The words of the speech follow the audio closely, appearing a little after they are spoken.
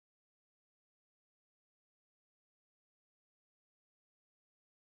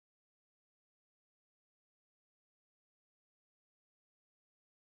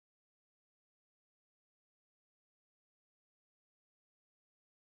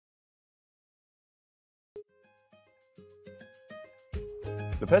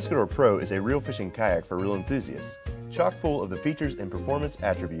The Pescador Pro is a real fishing kayak for real enthusiasts, chock full of the features and performance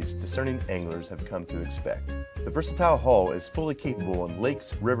attributes discerning anglers have come to expect. The versatile hull is fully capable on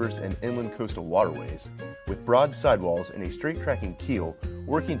lakes, rivers, and inland coastal waterways, with broad sidewalls and a straight tracking keel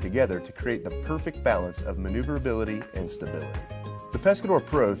working together to create the perfect balance of maneuverability and stability. The Pescador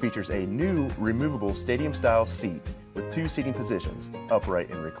Pro features a new removable stadium-style seat with 2 seating positions, upright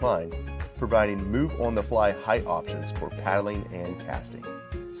and recline, providing move-on-the-fly height options for paddling and casting.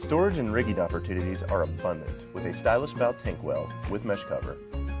 Storage and rigging opportunities are abundant, with a stylish bow tank well with mesh cover,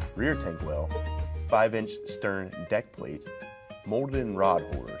 rear tank well, 5-inch stern deck plate, molded-in rod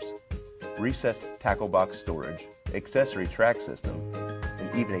holders, recessed tackle box storage, accessory track system,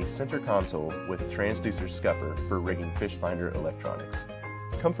 and even a center console with transducer scupper for rigging fish finder electronics.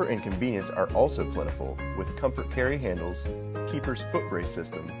 Comfort and convenience are also plentiful, with comfort carry handles, keeper's foot brace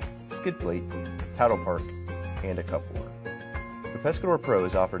system, skid plate, paddle park, and a cup holder. The Pescador Pro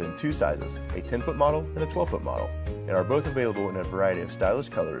is offered in 2 sizes, a 10-foot model and a 12-foot model, and are both available in a variety of stylish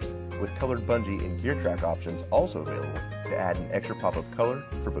colors, with colored bungee and gear track options also available to add an extra pop of color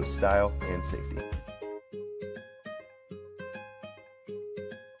for both style and safety.